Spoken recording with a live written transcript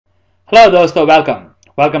Hello दोस्तों,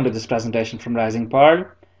 welcome to this presentation from rising Perl.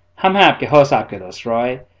 हम हैं आपके होस्ट, आपके दोस्त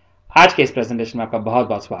रॉय। आज के इस प्रेजेंटेशन में आपका बहुत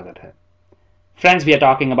बहुत स्वागत है। Friends, we are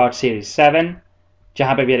talking about series 7,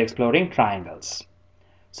 जहां पे वी आर एक्सप्लोरिंग ट्राइंगल्स।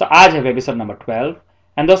 सो आज है एपिसोड नंबर 12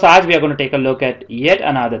 एंड दोस्तों आज we are going to take a look at yet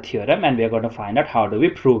another theorem and we are going to find out how do we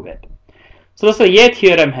prove it. सो दोस्तों ये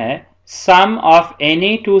theorem है सम of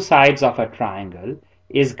any two sides of a triangle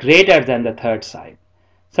is greater than the third side.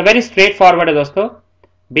 So very straight forward है दोस्तों।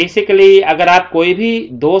 Basically अगर आप कोई भी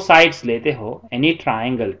दो साइड्स लेते हो एनी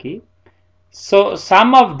ट्राइंगल की, सो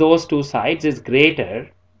सम of those two sides is greater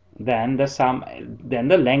than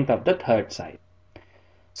the length of the third side.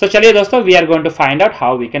 सो चलिए दोस्तों, we are going to find out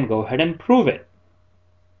how we can go ahead and prove it.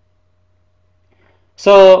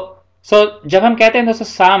 सो जब हम कहते हैं दोस्तों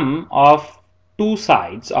सम of two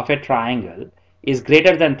sides of A triangle is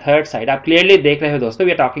greater than third side, आप clearly देख रहे हो दोस्तों,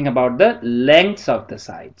 we are talking about the lengths of the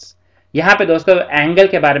sides. यहां पे दोस्तों एंगल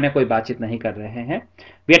के बारे में कोई बातचीत नहीं कर रहे हैं,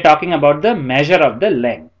 we are talking about the measure of the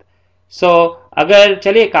length. सो अगर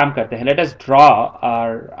चलिए काम करते हैं, लेट अस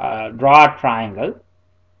ड्रॉ ट्राइंगल।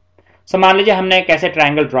 सो मान लीजिए हमने कैसे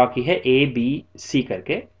ट्राइंगल ड्रॉ की है, ए बी सी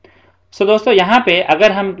करके। सो दोस्तों यहां पे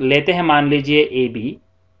अगर हम लेते हैं, मान लीजिए A B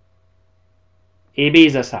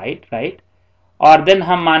is a side, right, और देन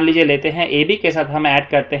हम मान लीजिए लेते हैं ए बी के साथ हम ऐड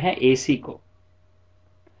करते हैं ए सी को।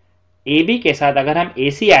 ए बी के साथ अगर हम ए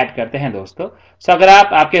सी ऐड करते हैं दोस्तों, सो अगर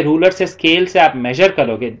आप आपके रूलर से स्केल से आप मेजर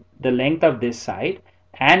करोगे the length of this side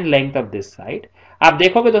and length of this side, आप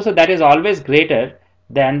देखोगे दोस्तों that is always greater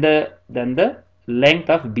than the length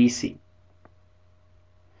of B C.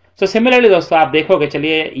 So similarly दोस्तों आप देखोगे,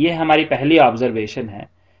 चलिए ये हमारी पहली ऑब्जर्वेशन है।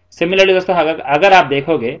 सिमिलरली दोस्तों अगर आप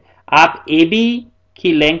देखोगे, आप ए बी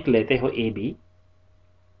की लेंथ लेते हो, ए बी,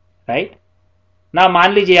 राइट। ना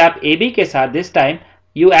मान लीजिए आप ए बी के साथ this time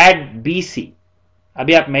you add B C.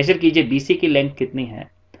 अभी आप मेजर कीजिए बी सी की लेंथ कितनी है।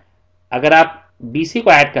 अगर आप बी सी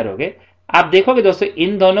को ऐड करोगे, आप देखोगे दोस्तों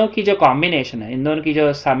इन दोनों की जो कॉम्बिनेशन है, इन दोनों की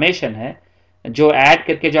जो समेशन है, जो ऐड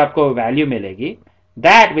करके जो आपको वैल्यू मिलेगी,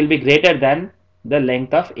 that will be greater than the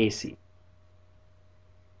length of A C.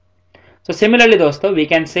 So similarly दोस्तों वी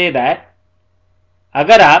कैन से दैट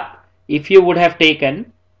अगर आप if you would have taken,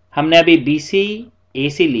 हमने अभी बी सी ए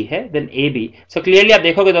सी ली है, then A B. So clearly आप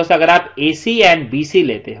देखोगे दोस्तों अगर आप ए सी एंड बी सी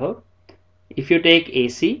लेते हो, if you take a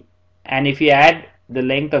C and if you add the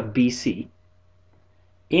length of B C,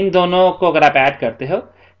 इन दोनों को अगर आप ऐड करते हो,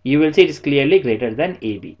 you will see it is clearly greater than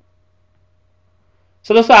A B.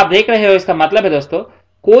 सो दोस्तों आप देख रहे हो, इसका मतलब है दोस्तों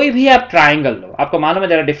कोई भी आप ट्राइंगल लो, आपको मालूम है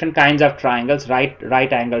there are different kinds of triangles,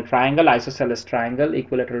 right angle triangle, isosceles triangle,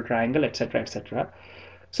 equilateral triangle, etcetera etcetera.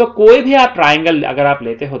 सो कोई भी आप ट्राइंगल अगर आप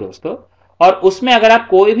लेते हो दोस्तों, और उसमें अगर आप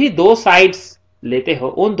कोई भी दो साइड्स लेते हो,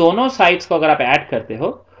 उन दोनों साइड्स को अगर आप ऐड करते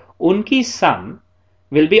हो, उनकी सम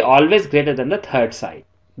will be always greater than the third side.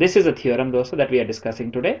 This is a theorem दोस्तों that we are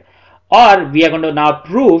discussing today, और we are going to now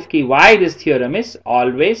prove कि why this theorem is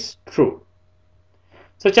always true.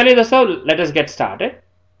 सो चलिए दोस्तों, लेट अस गेट स्टार्टेड।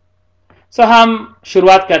 सो हम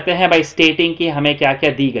शुरुआत करते हैं bye स्टेटिंग कि हमें क्या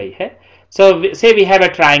क्या दी गई है। सो से we have a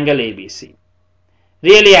triangle ABC.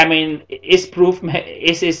 Really I mean इस प्रूफ में,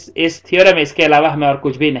 इस थ्योरम में इसके अलावा हमें और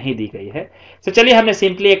कुछ भी नहीं दी गई है। तो चलिए हमने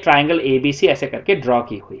सिंपली एक ट्राइंगल एबीसी ऐसे करके ड्रॉ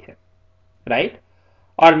की हुई है, राइट।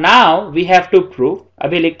 और now we have to prove,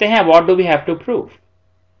 अभी लिखते हैं what do we have to prove.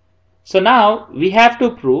 So now we have to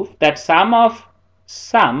prove that some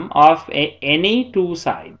of any two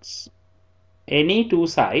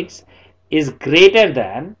sides is greater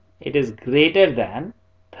than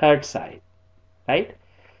third side, right.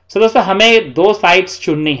 सो दोस्तों हमें दो साइड्स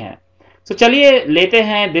चुननी है। सो चलिए लेते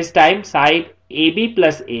हैं this time side A B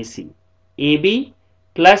plus A C. A B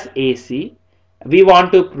plus A C, we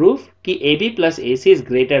want to prove कि A B plus A C is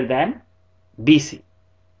greater than B C.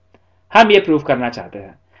 हम ये प्रूव करना चाहते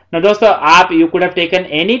हैं ना दोस्तों। आप you could have taken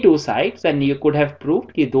any two sides and you could have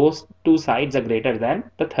proved कि those two sides are greater than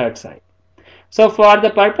the third side. So for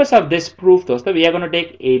the purpose of this proof दोस्तों, we are going to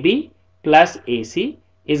take A B plus A C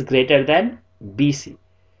is greater than B C.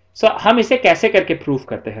 सो हम इसे कैसे करके proof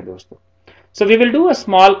करते हैं दोस्तों। So we will do a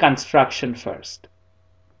small construction first.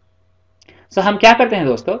 सो हम क्या करते हैं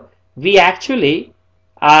दोस्तों, we actually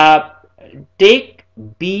take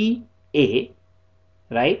B A,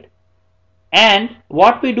 right, and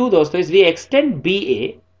what we do दोस्तों is we extend B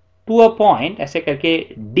A to a point ऐसे करके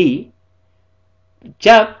डी,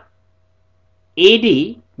 जब A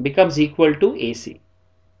D becomes equal to A C,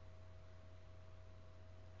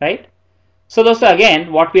 right. सो दोस्तों again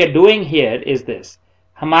what we are doing here is this,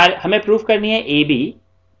 हमें proof करनी है A B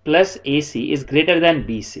plus A C is greater than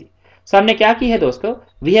B C. सो हमने क्या की है दोस्तों,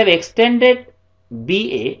 we have extended B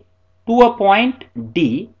A to a point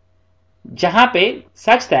D जहां पे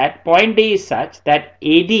such that point D is such that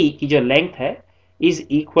AD की जो लेंथ है इज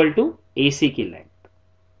इक्वल टू एसी की length,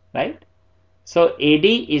 right. So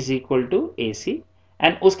AD is equal to AC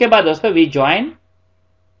and उसके बाद दोस्तों we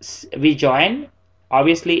join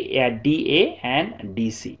obviously D A and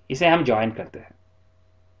D C, इसे हम ज्वाइन करते हैं।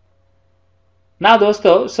 नाउ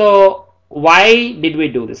दोस्तों so why did we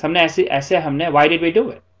do this, हमने ऐसे हमने why did we do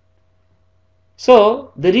it?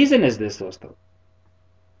 So the reason is this दोस्तों,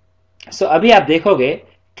 सो अभी आप देखोगे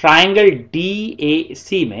ट्राइंगल डी ए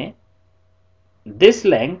सी में this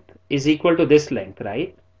length is equal to this length,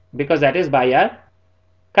 right? Because that is by our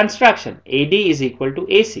construction. AD is equal to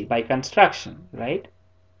AC by construction, right?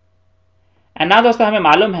 And now दोस्तों हमें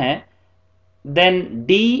मालूम है then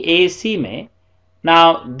DAC में now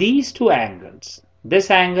these two angles,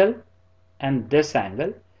 this angle and this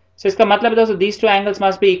angle, so इसका मतलब है दोस्तों these two angles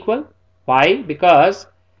must be equal. Why? Because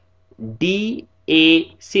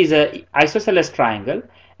DAC is a isosceles triangle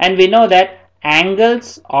and we know that angles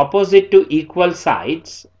opposite to equal sides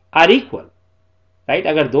are equal, right?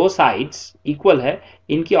 अगर दो sides equal है,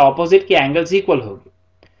 इनकी opposite की angles equal होगी।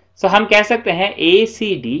 So हम कह सकते हैं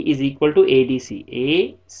ACD is equal to ADC,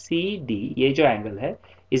 ACD ये जो angle है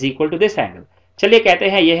is equal to this angle। चलिए कहते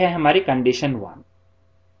हैं ये है हमारी condition 1,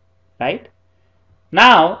 right?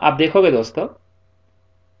 Now आप देखोगे दोस्तों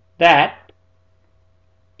that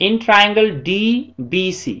in triangle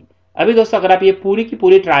DBC, अभी दोस्तों अगर आप ये पूरी की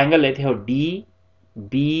पूरी ट्राइंगल लेते हो डी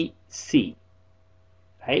बी सी,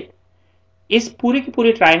 राइट, इस पूरी की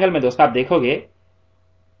पूरी ट्राइंगल में दोस्तों आप देखोगे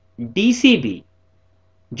डीसीबी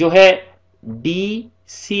जो है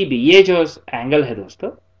डीसीबी ये जो एंगल है दोस्तों,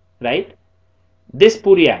 राइट, दिस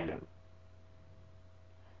पूरी एंगल,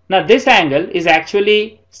 ना this angle is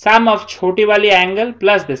actually some of छोटी वाली angle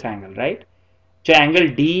plus this angle, right. जो एंगल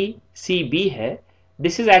डीसीबी है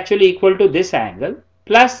this is actually equal to this angle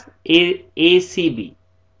plus ACB,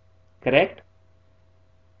 correct.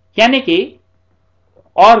 यानी कि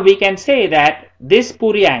और we can say that this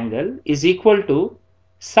पूरी angle is equal to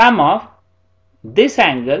some of this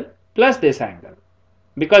angle plus this angle,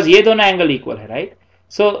 because ये दोनों angle equal है, right.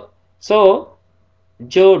 सो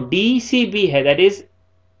जो DCB है that is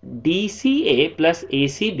DCA plus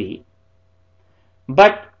ACB,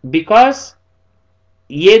 but because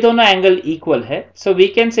ये दोनों एंगल इक्वल है सो वी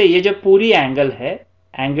कैन से ये जो पूरी एंगल है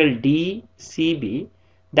angle DCB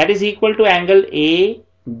that is equal to angle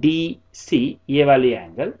ADC ये वाली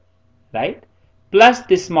angle, right, plus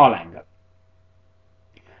this small angle.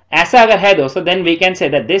 ऐसा अगर है दोस्तों then we can say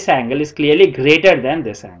that this angle is clearly greater than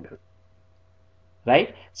this angle,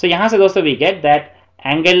 right. सो यहां से दोस्तों we get that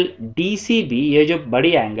angle DCB ये जो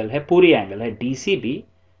बड़ी एंगल है पूरी एंगल है DCB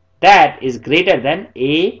that is greater than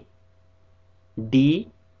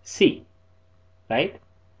ADC, right.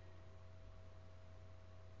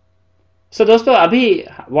 सो दोस्तों अभी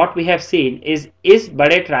what we have seen is इस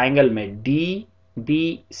बड़े ट्राइंगल में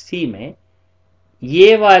DBC में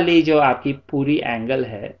ये वाली जो आपकी पूरी एंगल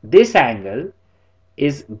है this angle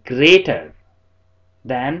is greater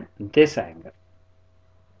than this angle,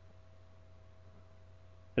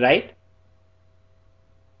 right.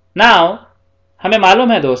 Now हमें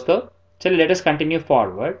मालूम है दोस्तों, चलिए let us continue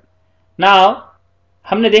forward. Now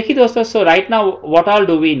हमने देखी दोस्तों, सो right now what all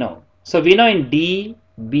do we know? So we know in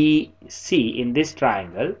DBC in this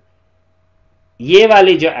triangle ये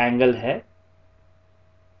वाली जो एंगल है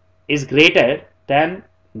is greater than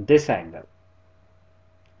this angle.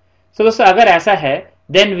 सो दोस्तों अगर ऐसा है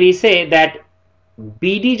then we say that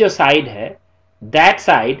BD जो साइड है that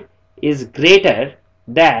side is greater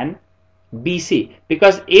than BC,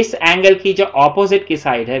 because इस एंगल की जो ऑपोजिट की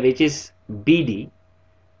साइड है which is BD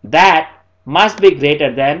that must be greater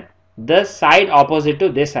than the side opposite to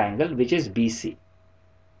this angle which is BC,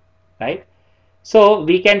 right? So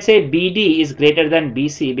we can say BD is greater than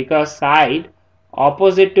BC because side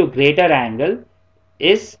opposite to greater angle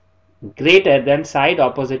is greater than side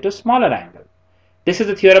opposite to smaller angle. This is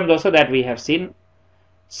the theorem also that we have seen.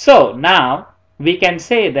 So now we can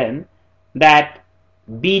say then that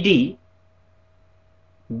BD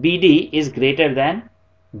is greater than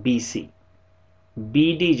BC.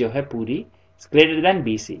 BD जो है पूरी greater than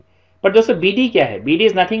BC, but दोस्तों BD क्या है? BD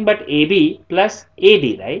is nothing but AB plus AD,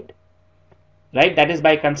 right? Right, that is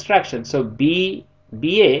by construction. So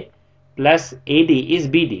BA plus AD is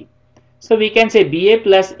BD. So we can say BA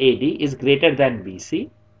plus AD is greater than BC,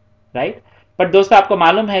 right? But दोस्तों आपको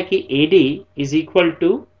मालूम है कि AD is equal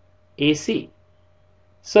to AC.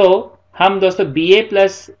 So हम दोस्तों BA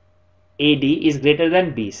plus AD is greater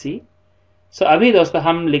than BC. सो अभी दोस्तों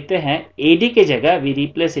हम लिखते हैं AD के जगह we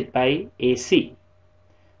replace it by AC।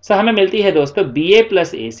 सो हमें मिलती है दोस्तों BA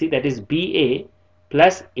plus AC that is BA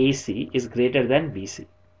plus AC is greater than BC।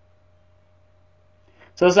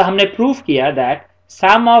 सो दोस्तों हमने प्रूफ किया that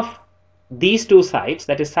some of these two sides,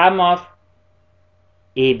 that is sum of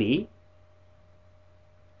AB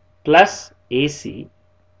plus AC,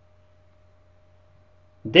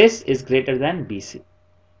 this is greater than BC।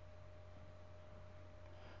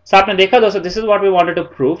 So आपने देखा दोस्तों, this is what we wanted to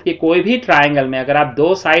prove कि कोई भी triangle में अगर आप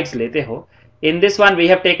दो साइड्स लेते हो, in this one we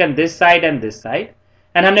have taken this side and this side,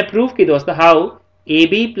 and हमने प्रूफ की दोस्तों how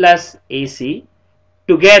AB plus AC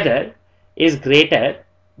together is greater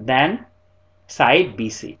than side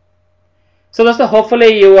BC। So दोस्तों hopefully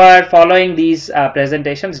you are following these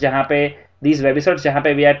presentations जहाँ पे these webisodes जहाँ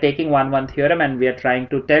पे we are taking one theorem and we are trying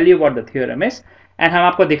to tell you what the theorem is, and हम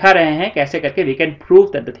आपको दिखा रहे हैं कैसे करके we can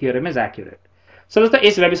prove that the theorem is accurate। So दोस्तों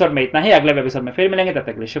इस वेबिसोड में इतना ही, अगले वेबिसोड में फिर मिलेंगे, तब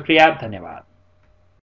तक के लिए शुक्रिया, धन्यवाद।